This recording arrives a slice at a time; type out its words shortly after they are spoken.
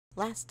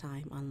Last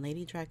time on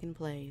Lady Dragon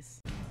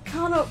Plays.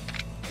 Kano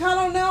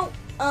no!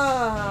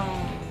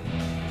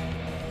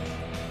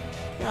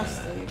 Gosh,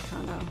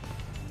 Kano.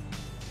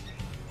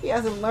 He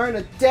hasn't learned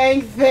a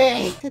dang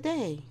thing!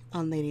 Today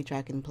on Lady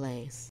Dragon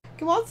Plays.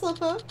 Come on,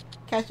 Slipper.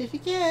 Catch it if you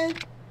can.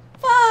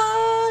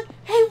 Bye!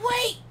 Hey,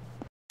 wait!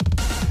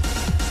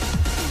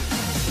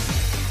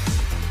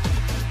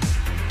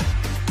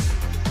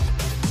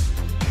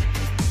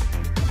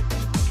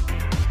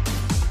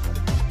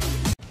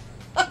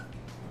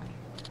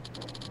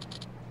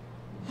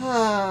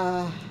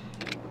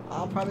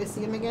 I'll probably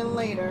see him again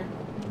later.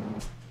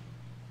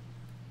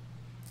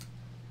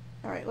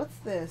 Alright, what's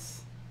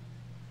this?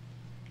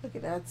 Look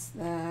at that.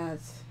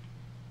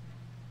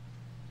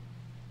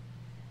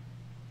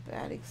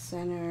 Batting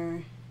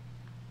center.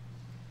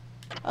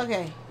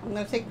 Okay, I'm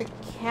gonna take the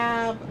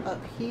cab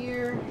up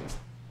here.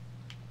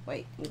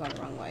 Wait, I'm going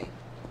the wrong way.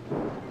 I'm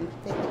gonna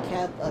take the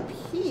cab up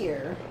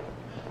here.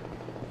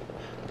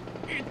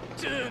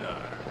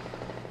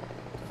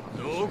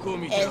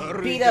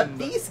 And beat up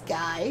these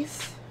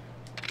guys.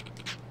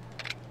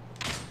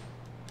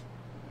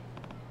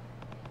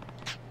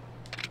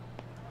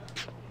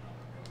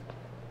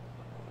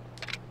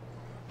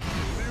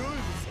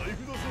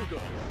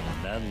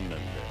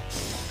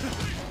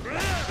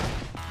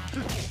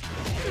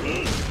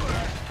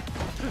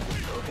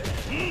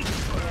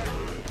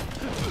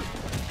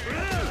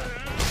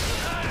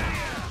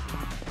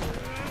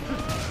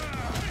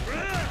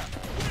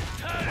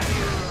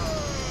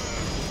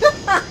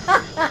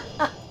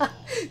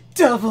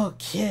 Double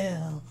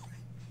kill.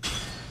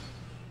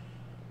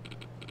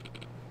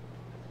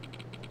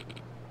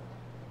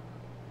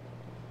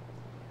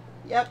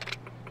 Yep.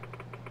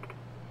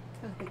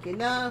 I think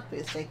enough.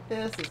 Let's take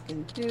this. This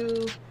can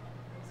do.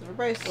 Silver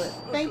bracelet.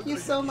 Thank you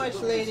so much,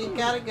 lady.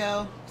 Gotta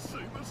go.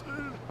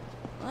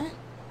 What?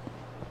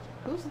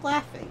 Who's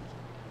laughing?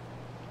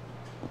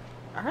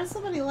 I heard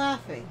somebody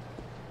laughing.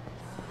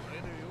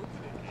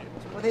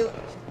 Were they?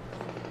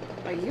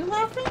 Are you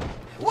laughing?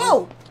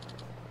 Whoa!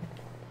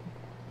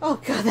 Oh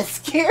god, that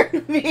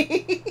scared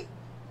me.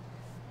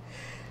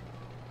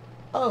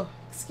 Oh,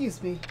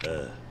 excuse me.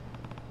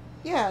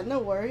 Yeah, no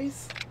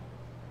worries.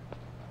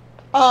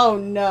 Oh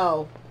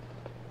no.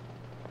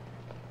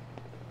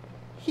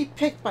 He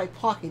picked my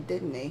pocket,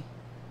 didn't he?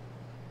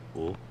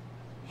 Oh.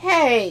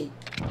 Hey!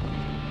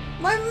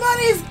 My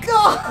money's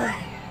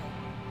gone!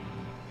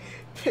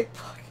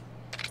 Pickpocket.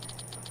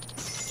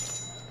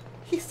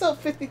 He stole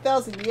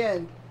 50,000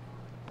 yen.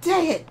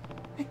 Dang it!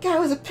 That guy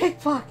was a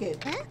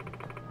pickpocket. Huh?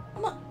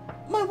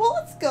 My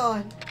wallet's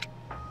gone.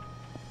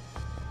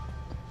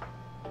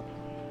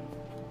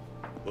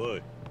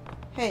 Oi.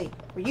 Hey,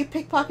 were you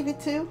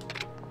pickpocketed too?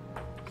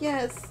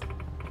 Yes.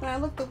 When I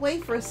looked away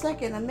for a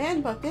second, a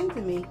man bumped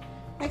into me.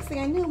 Next thing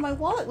I knew, my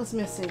wallet was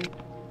missing.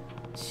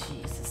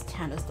 Jeez, this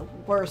town is the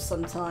worst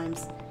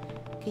sometimes.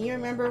 Can you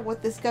remember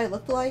what this guy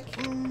looked like?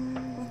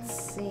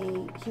 Let's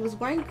see. He was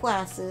wearing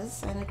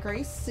glasses and a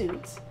gray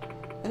suit.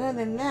 And other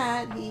than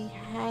that, he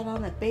had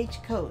on a beige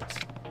coat.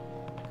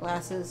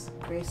 Glasses,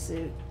 gray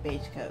suit,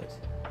 beige coat.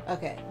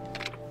 Okay.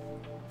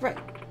 Right.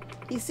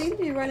 He seemed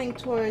to be running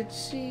towards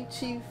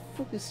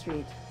Shichifuku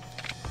Street.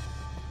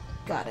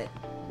 Got it.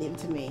 Leave him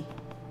to me.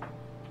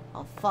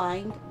 I'll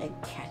find and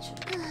catch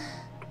him.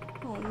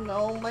 Oh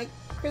no, my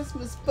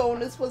Christmas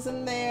bonus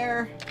wasn't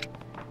there.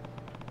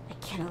 I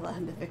can't allow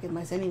him to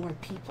victimize any more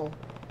people.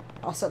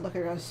 I'll start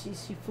looking around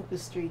Shichifuku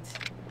Street.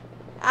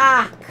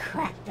 Ah,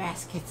 crap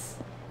baskets.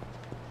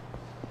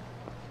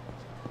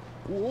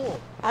 Whoa.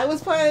 I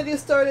was planning to do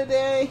store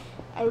today.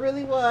 I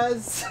really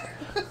was.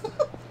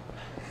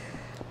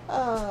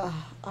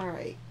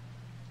 Alright.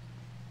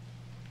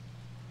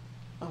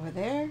 Over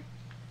there?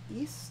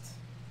 East?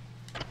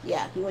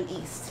 Yeah, he went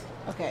east.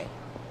 Okay.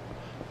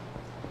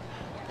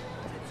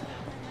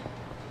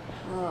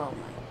 Oh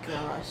my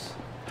gosh.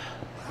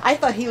 I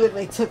thought he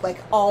literally took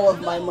like all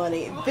of my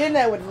money. Then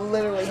I would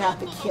literally have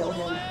to kill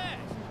him.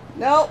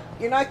 Nope,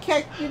 you're not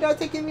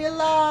taking me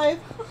alive.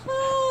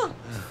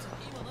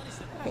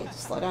 Okay,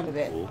 just slow down a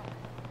bit.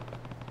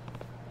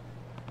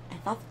 I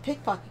thought the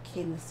pickpocket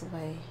came this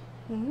way.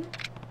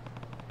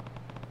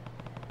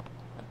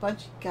 A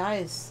bunch of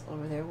guys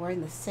over there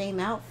wearing the same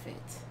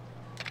outfit.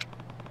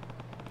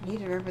 I need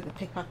to remember the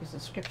pickpocket's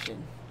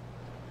description.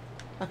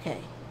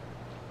 Okay.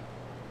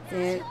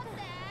 Then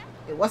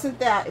it wasn't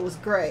that, it was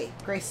gray.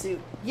 Gray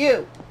suit.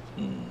 You!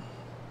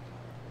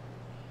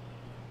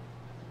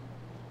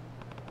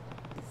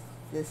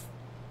 Is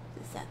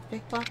that the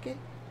pickpocket?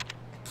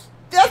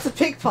 That's a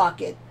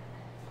pickpocket!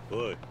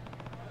 Oi.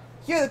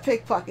 You're the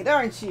pickpocket,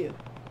 aren't you?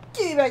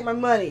 Give me back my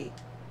money!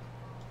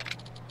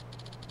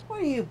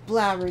 What are you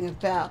blabbering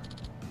about?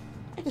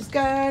 I just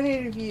got out of an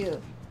interview.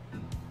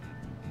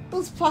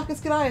 Whose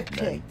pockets could I have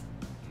picked?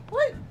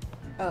 What?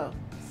 Oh,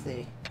 let's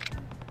see.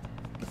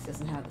 This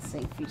doesn't have the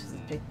same features as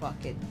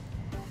pickpocket.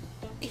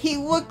 He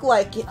looked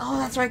like it. Oh,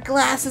 that's right,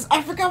 glasses.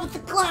 I forgot about the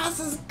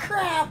glasses.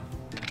 Crap!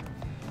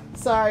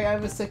 Sorry, I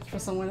mistook you for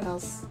someone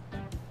else.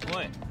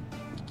 What?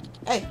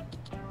 Hey,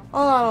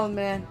 hold on, old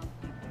man.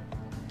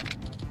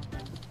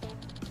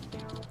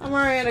 I'm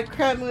already in a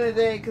crap mood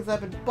today because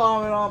I've been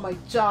bombing all my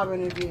job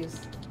interviews.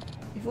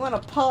 If you want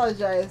to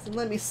apologize, then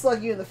let me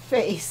slug you in the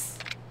face.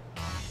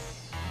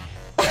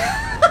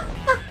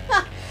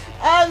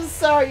 I'm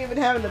sorry you've been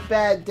having a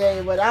bad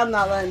day, but I'm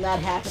not letting that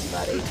happen,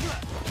 buddy.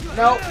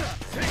 Nope.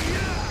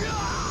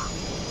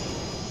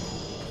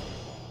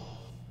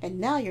 And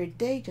now your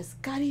day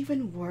just got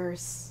even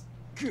worse.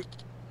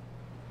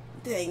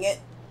 Dang it.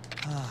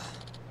 I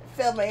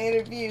failed my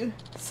interview.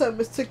 Someone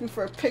mistook me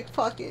for a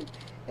pickpocket.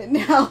 And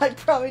now I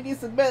probably need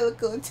some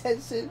medical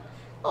attention.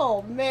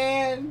 Oh,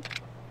 man.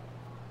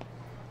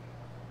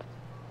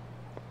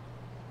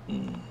 I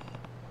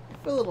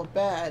feel a little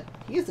bad.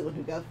 He's the one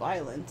who got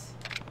violent.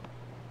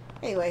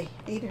 Anyway,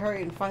 I need to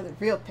hurry and find the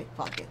real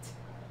pickpocket.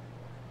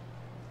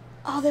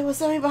 Oh, there was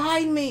somebody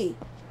behind me!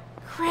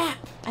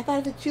 Crap! I thought I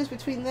had to choose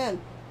between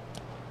them.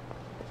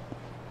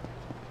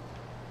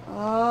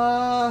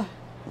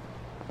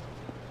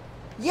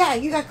 Yeah,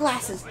 you got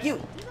glasses. You.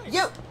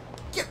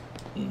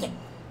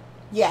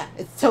 Yeah,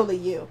 it's totally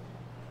you.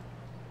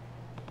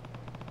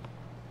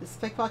 This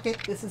pickpocket,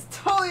 this is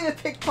totally the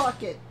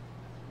pickpocket.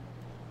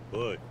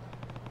 Oi.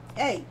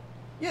 Hey,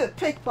 you're the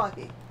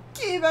pickpocket.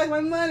 Give me back my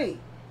money.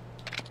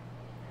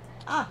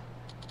 Ah.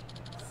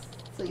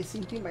 So you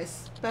seem to be my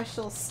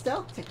special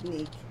stealth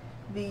technique.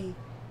 The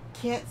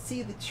can't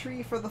see the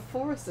tree for the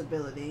forest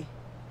ability.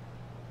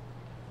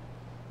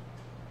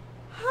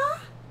 Huh?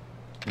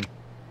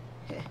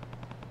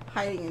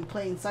 Hiding in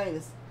plain sight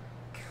is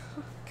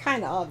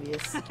kind of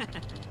obvious.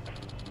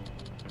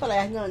 But I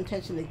had no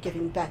intention of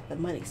giving back the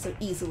money so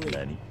easily.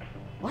 Nani?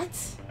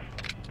 What?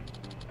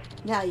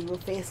 Now you will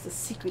face the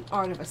secret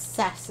art of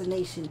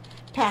assassination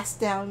passed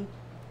down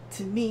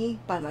to me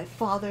by my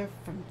father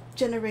from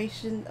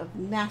generation of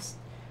master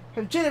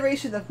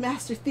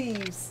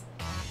thieves.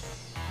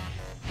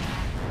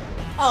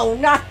 Oh,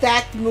 not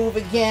that move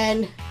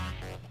again.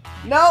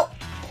 Nope.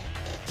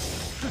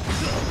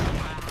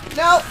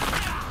 Nope.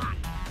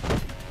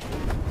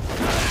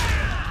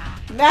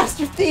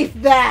 Master thief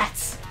that.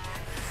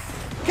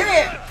 Come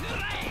here.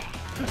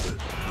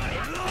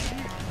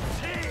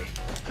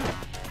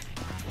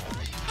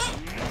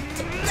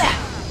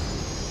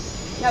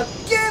 Now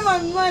give me my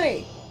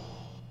money.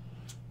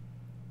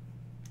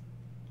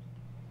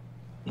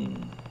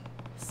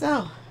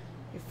 So,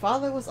 your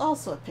father was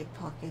also a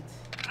pickpocket.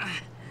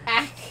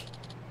 Ack.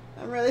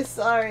 I'm really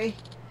sorry.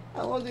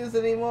 I won't do this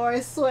anymore,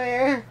 I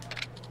swear.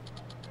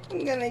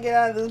 I'm gonna get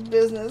out of this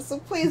business, so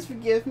please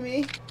forgive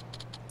me.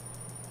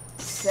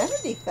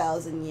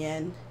 70,000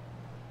 yen.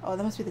 Oh,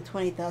 that must be the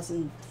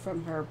 20,000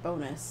 from her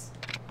bonus.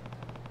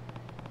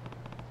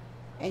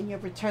 And you'll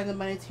return the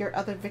money to your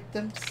other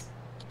victims?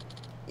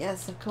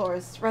 Yes, of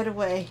course. Right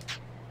away.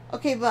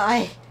 Okay,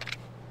 bye.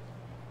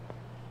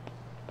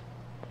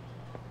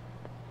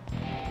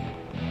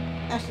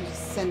 I should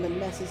just send a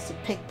message to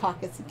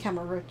pickpockets and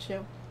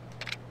Kamurocho.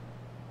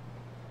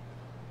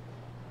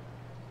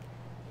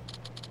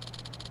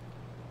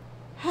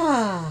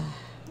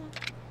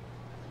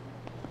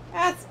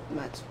 That's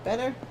much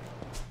better.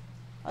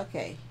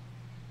 Okay.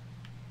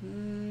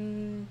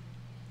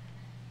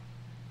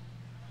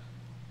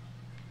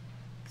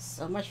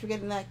 So much for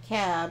getting that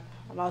cab.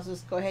 I'll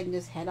just go ahead and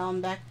just head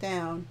on back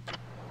down.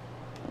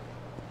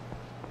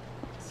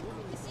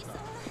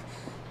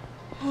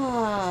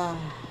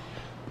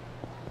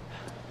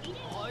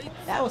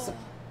 That was a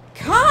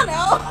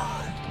Kano!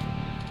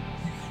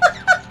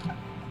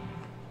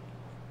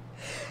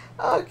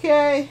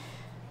 Okay.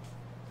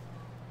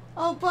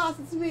 Oh, boss,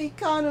 it's me,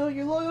 Kano,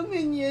 your loyal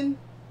minion.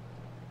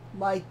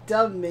 My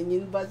dumb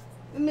minion, but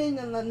the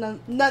minion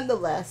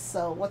nonetheless.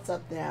 So, what's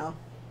up now?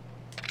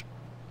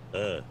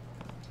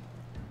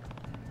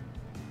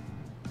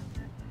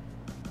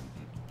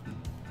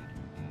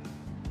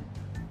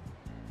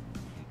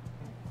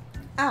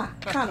 Ah,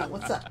 Kano,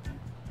 what's up?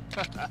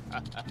 I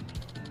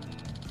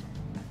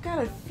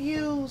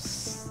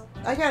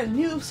got a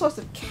new source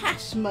of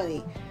cash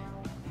money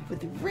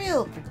with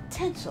real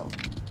potential.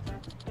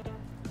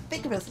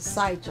 Think of it as a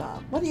side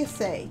job. What do you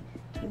say?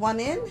 You want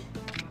in?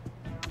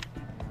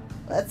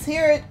 Let's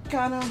hear it,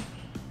 Kano.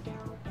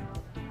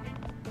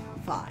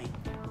 Fine.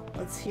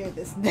 Let's hear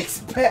this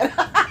next bad.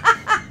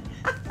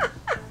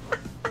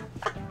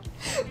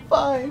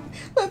 Fine.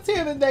 Let's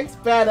hear the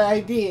next bad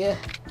idea.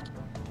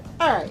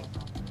 Alright.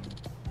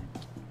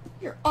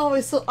 You're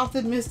always so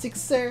optimistic,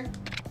 sir.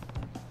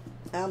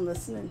 I'm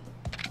listening.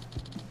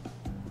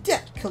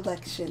 Debt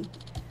collection.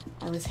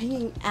 I was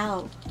hanging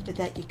out with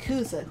that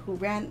Yakuza who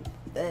ran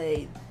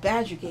a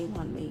badger game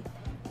on me,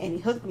 and he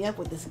hooked me up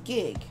with this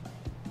gig.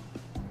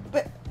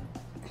 But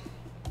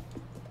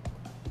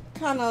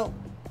Kano,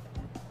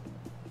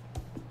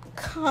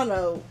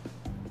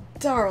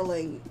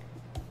 darling,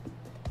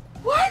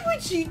 why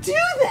would you do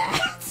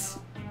that?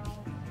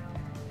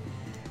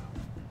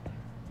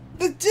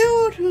 The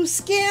dude who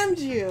scammed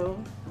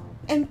you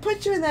and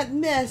put you in that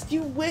mess,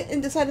 you went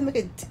and decided to make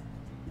a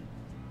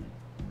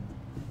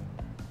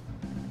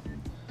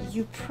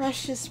you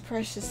precious,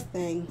 precious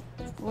thing.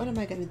 What am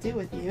I gonna do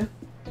with you?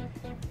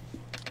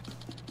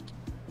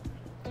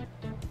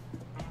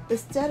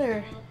 This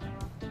debtor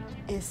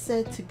is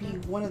said to be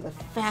one of the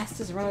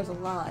fastest runners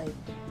alive,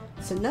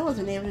 so no one's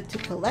been able to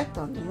collect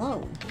on the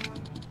loan.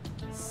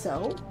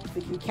 So, if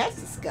we can catch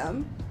the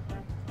scum,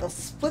 they'll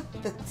split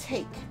the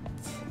take.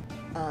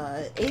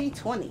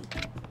 80-20.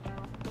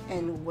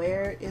 And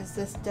where is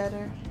this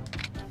debtor?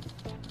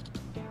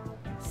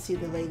 See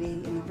the lady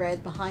in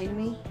red behind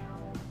me?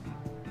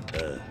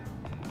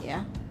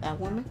 Yeah, that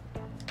woman?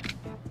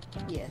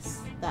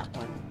 Yes, that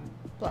one.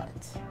 But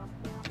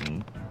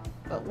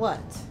what?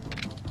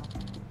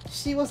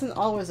 She wasn't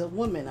always a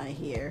woman, I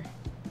hear.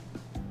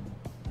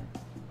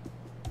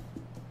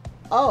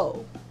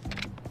 Oh.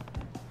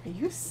 Are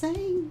you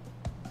saying?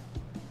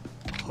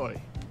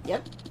 Hi.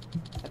 Yep.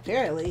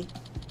 Apparently,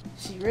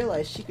 she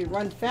realized she could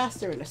run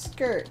faster in a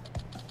skirt.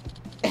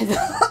 And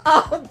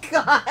oh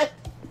god!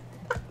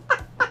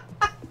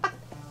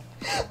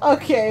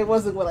 Okay, it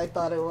wasn't what I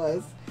thought it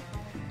was.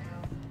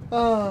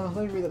 Oh,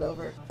 let me read it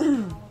over.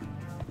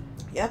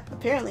 Yep,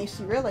 apparently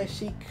she realized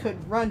she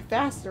could run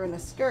faster in a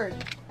skirt,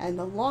 and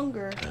the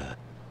longer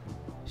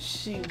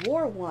she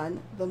wore one,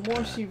 the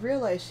more she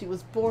realized she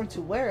was born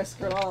to wear a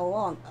skirt all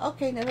along.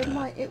 Okay, never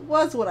mind. It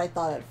was what I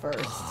thought at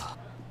first.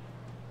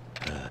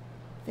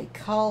 They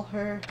call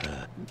her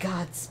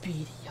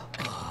Godspeed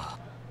Yoko.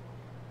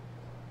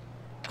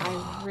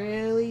 I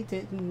really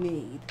didn't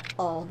need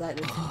all that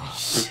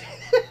information.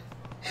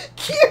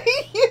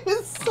 Kiryu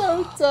is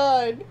so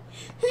done.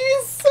 He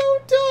is so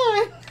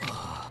done.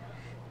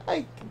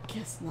 I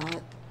guess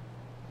not.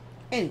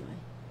 Anyway,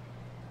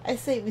 I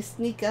say we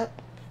sneak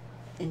up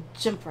and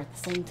jump her at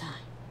the same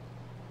time.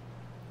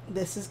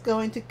 This is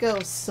going to go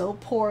so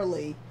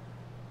poorly,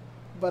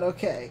 but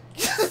okay.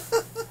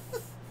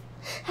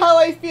 How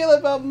I feel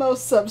about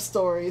most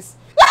sub-stories.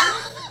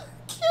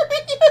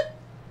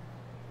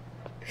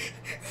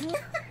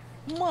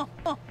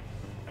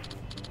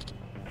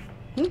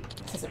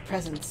 Says a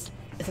presence.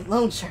 It's a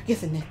loan shark,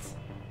 isn't it?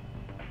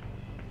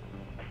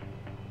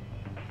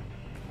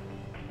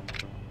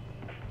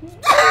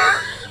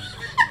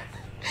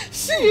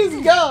 She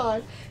is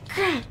gone!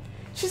 Crap!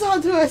 She's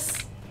on to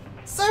us!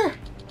 Sir!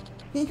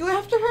 Can you go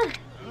after her?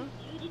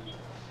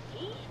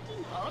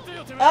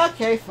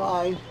 Okay,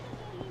 fine.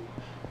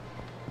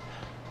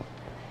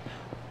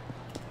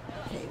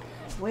 Okay,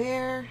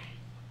 where?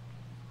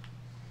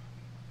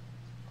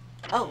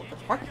 Oh, the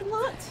parking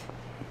lot?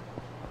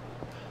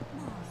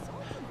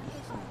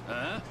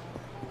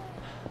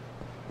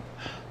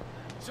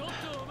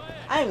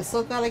 I am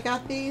so glad I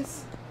got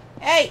these.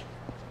 Hey!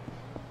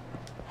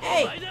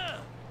 Hey!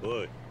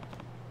 Boy.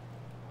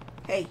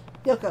 Hey,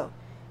 Yoko.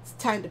 It's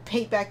time to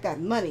pay back that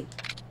money.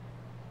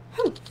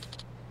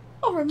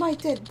 Over my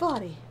dead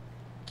body.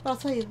 But I'll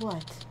tell you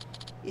what.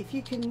 If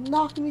you can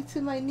knock me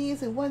to my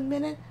knees in 1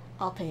 minute,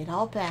 I'll pay it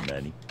all back.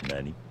 Nanny.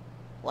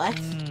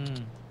 What?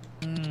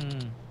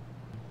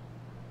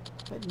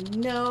 But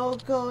no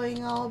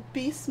going all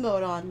beast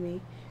mode on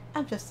me.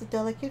 I'm just a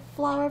delicate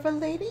flower of a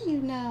lady,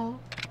 you know.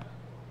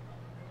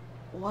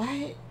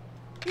 What?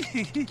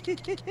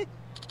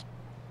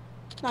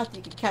 Not that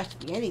you can catch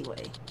me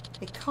anyway.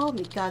 They call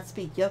me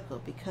Godspeed Yoko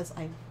because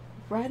I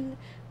run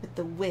with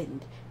the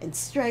wind and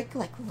strike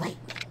like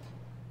lightning.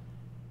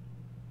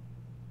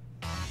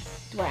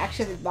 Do I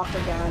actually knock her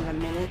down in a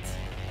minute?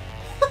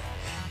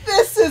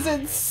 This is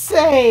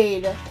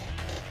insane!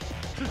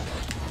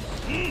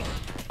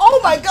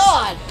 Oh my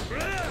god!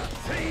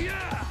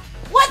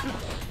 What?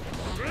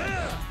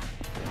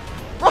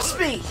 Rush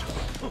speed!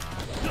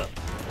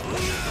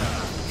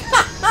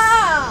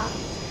 Ha!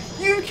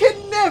 You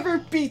can never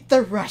beat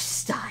the rush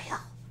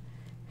style.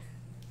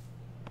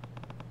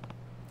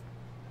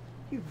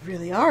 You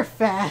really are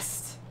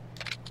fast.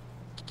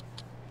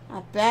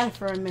 Not bad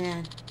for a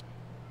man.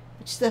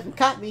 But you still haven't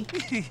caught me.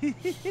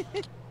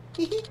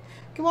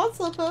 Come on,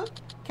 Slowpoke.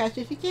 Catch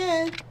it if you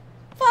can.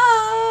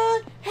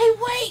 Fun! Hey,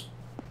 wait!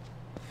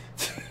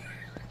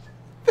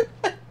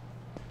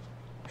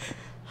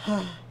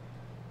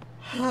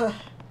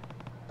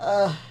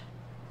 I'll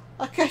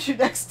catch you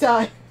next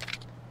time.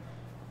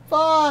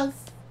 Pause.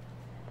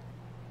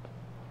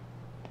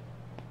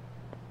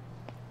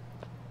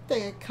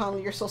 Dang it, Kano,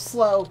 you're so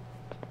slow.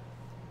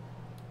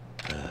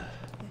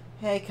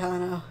 Hey,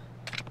 Kano.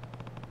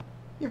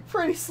 You're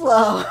pretty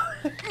slow.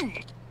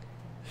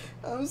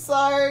 I'm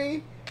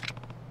sorry.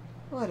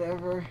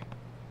 Whatever.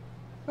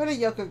 Where did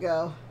Yoko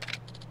go?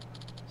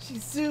 She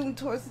zoomed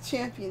towards the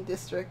champion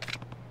district.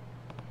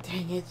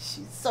 Dang it,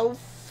 she's so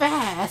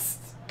fast.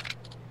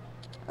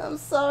 I'm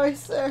sorry,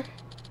 sir.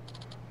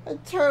 A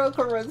turtle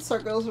can run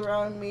circles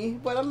around me,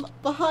 but I'm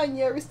behind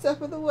you every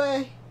step of the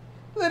way.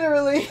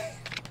 Literally.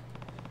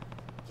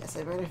 Guess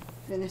I better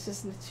finish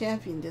this in the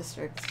champion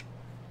district.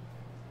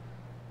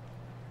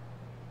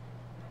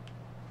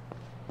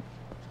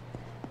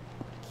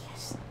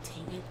 Gosh,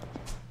 dang it.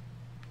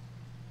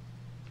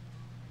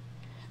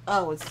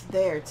 Oh, it's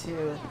there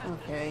too.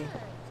 Okay.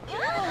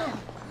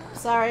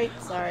 Sorry.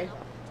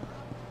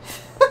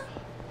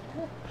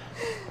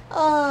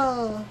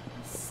 Oh,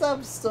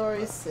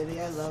 Substories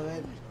City. I love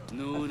it.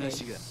 Okay,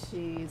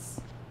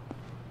 she's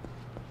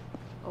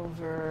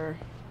over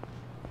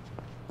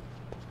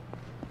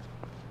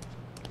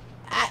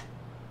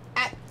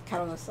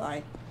on the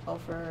side.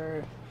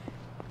 Over.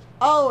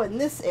 Oh, in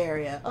this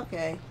area.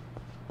 Okay.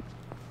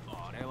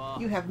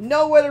 You have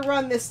nowhere to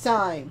run this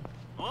time.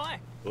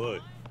 Oi.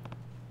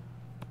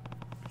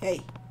 Hey,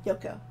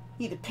 Yoko.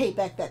 You need to pay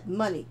back that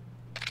money.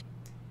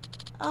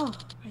 Oh,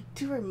 I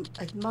do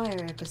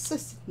admire a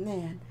persistent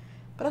man,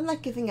 but I'm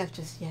not giving up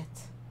just yet.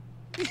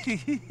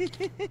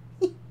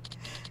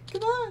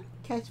 Come on,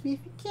 catch me if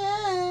you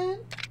can.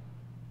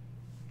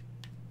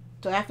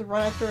 Do I have to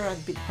run after her or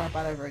beat the crap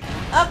out of her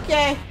again?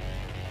 Okay.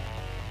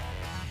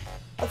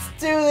 Let's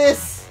do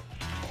this.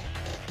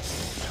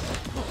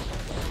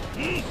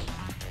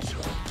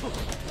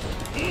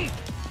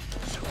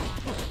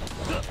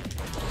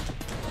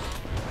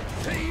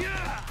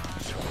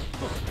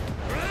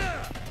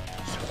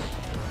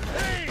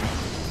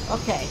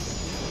 Okay.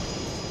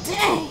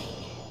 Dang!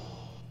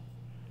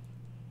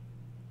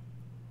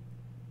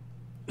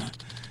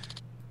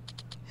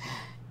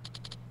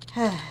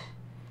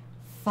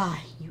 Fine,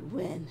 you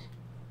win.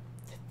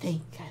 To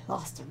think I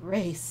lost a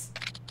race.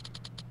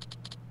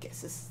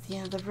 Guess this is the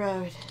end of the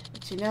road.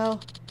 But you know,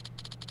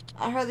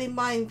 I hardly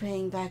mind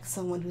paying back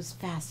someone who's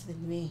faster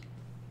than me.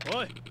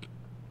 Oi.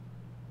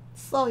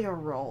 Slow your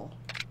roll.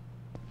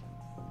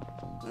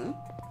 Hmm?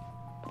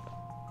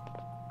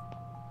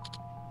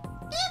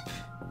 Beep!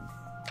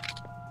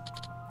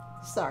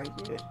 Sorry,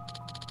 dude.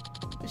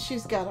 But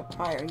she's got a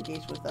prior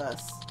engagement with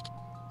us.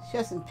 She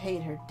hasn't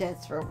paid her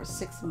debts for over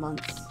 6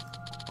 months.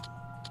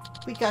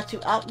 We got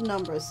you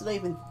outnumbered, so don't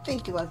even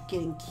think about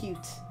getting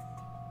cute.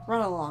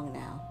 Run along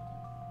now.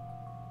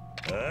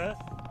 Huh?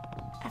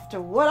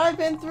 After what I've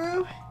been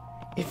through,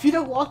 if you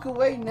don't walk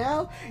away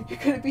now, you're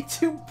gonna be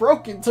too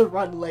broken to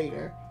run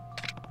later.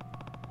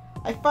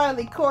 I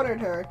finally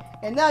cornered her,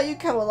 and now you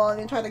come along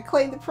and try to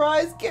claim the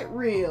prize? Get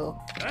real.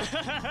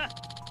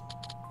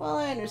 Well,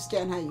 I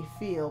understand how you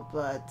feel,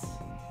 but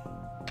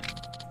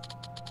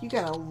you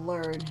gotta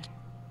learn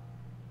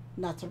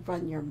not to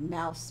run your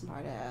mouth,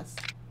 smartass.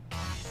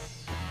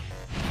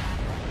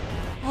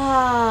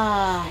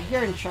 Ah,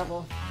 you're in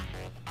trouble.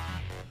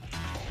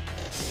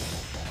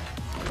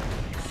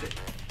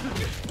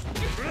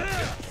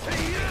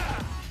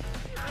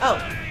 Oh,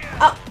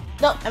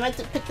 no, I meant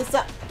to pick this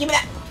up. Give me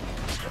that.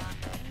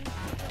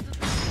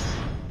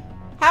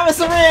 Have a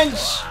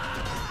syringe.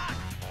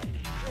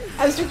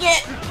 How did you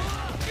get?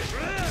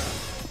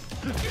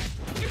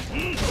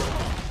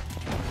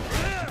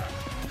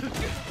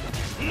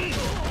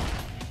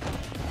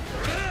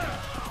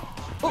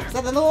 Oh, is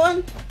that another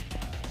one?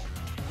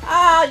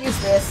 I'll use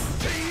this.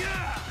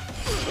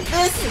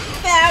 This,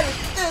 that,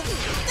 this,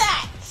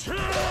 that.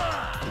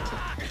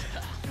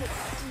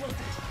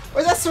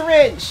 Where's that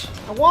syringe?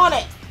 I want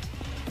it.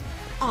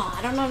 Oh,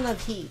 I don't have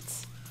enough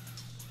heat.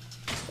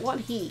 I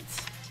want heat.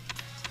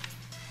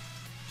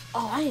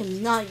 Oh, I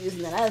am not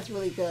using that. That is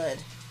really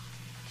good.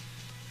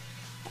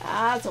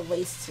 Ah, that's a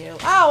waste too.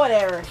 Oh,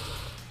 whatever.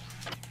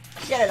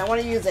 Get it. I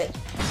want to use it.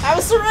 I have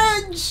a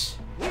syringe.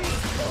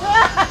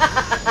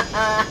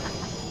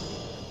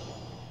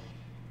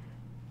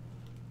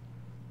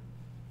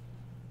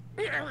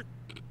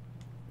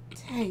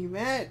 Dang,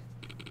 man.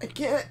 I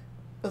get it.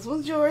 This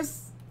one's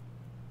yours.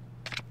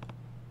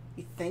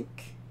 You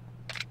think?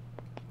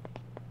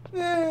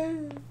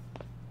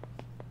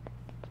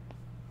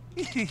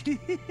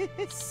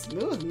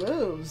 Smooth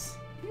moves.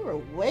 You were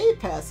way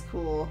past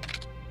cool.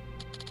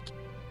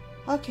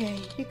 Okay,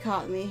 you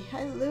caught me.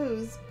 I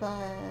lose, but...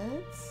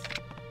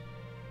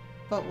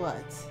 But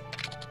what?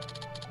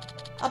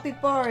 I'll be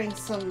borrowing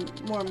some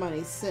more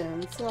money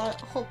soon, so I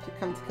hope you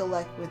come to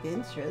collect with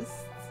interest.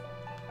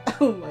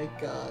 Oh my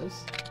gosh.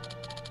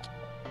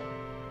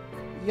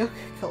 Yoko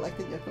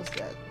collected Yoko's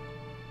debt.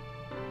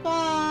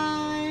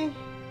 Bye!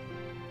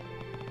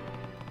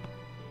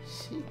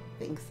 She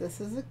thinks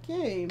this is a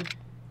game.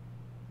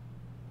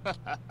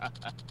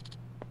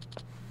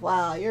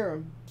 Wow,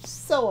 you're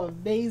so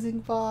amazing,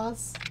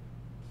 boss.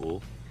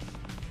 Cool.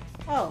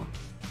 Oh,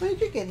 when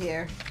did you get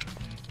here?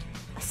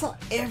 I saw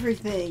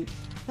everything.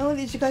 Not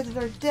only did you collect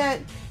her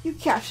debt, you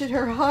captured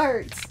her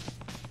heart.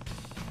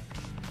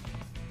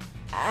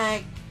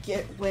 I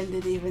get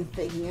winded even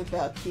thinking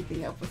about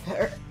keeping up with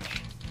her.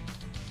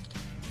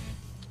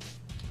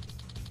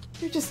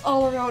 You're just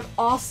all around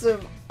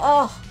awesome.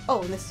 Oh,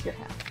 and this is your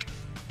half.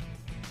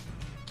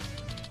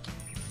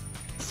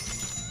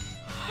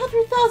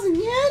 100,000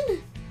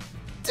 yen?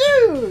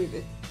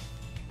 Dude!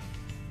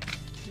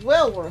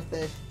 Well worth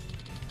it.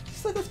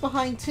 Just like this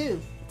behind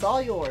too. It's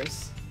all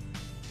yours.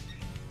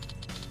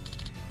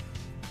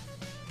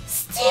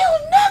 Steel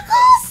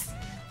Knuckles!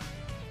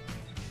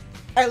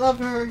 I love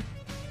her.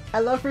 I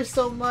love her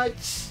so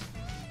much.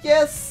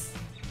 Yes!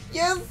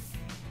 Yes!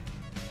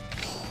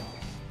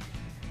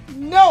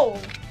 No!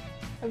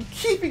 I'm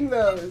keeping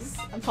those.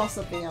 I'm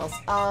tossing something else.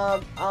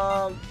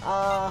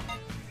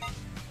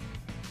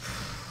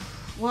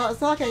 Well,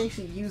 it's not like I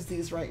actually use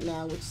these right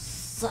now, which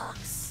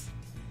sucks.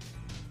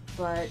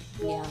 But,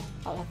 yeah,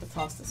 I'll have to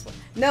toss this one.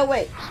 No,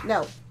 wait,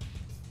 no.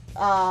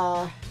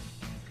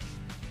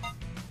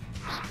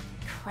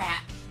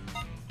 Crap.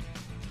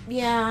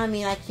 Yeah, I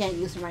mean, I can't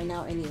use them right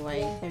now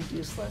anyway. They're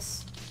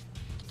useless.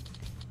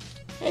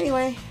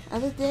 Anyway,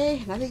 another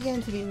day, another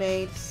yen to be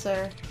made,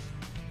 sir.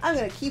 I'm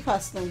gonna keep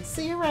hustling.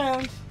 See you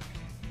around.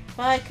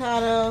 Bye,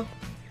 Kato.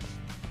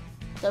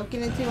 Don't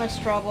get in too much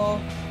trouble.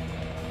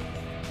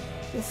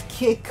 This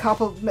kid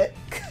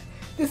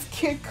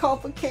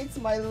complicates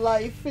my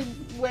life in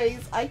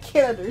ways I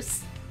can't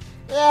understand.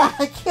 Yeah,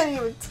 I can't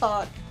even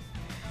talk.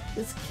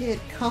 This kid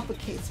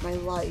complicates my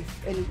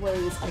life in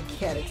ways I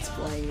can't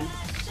explain.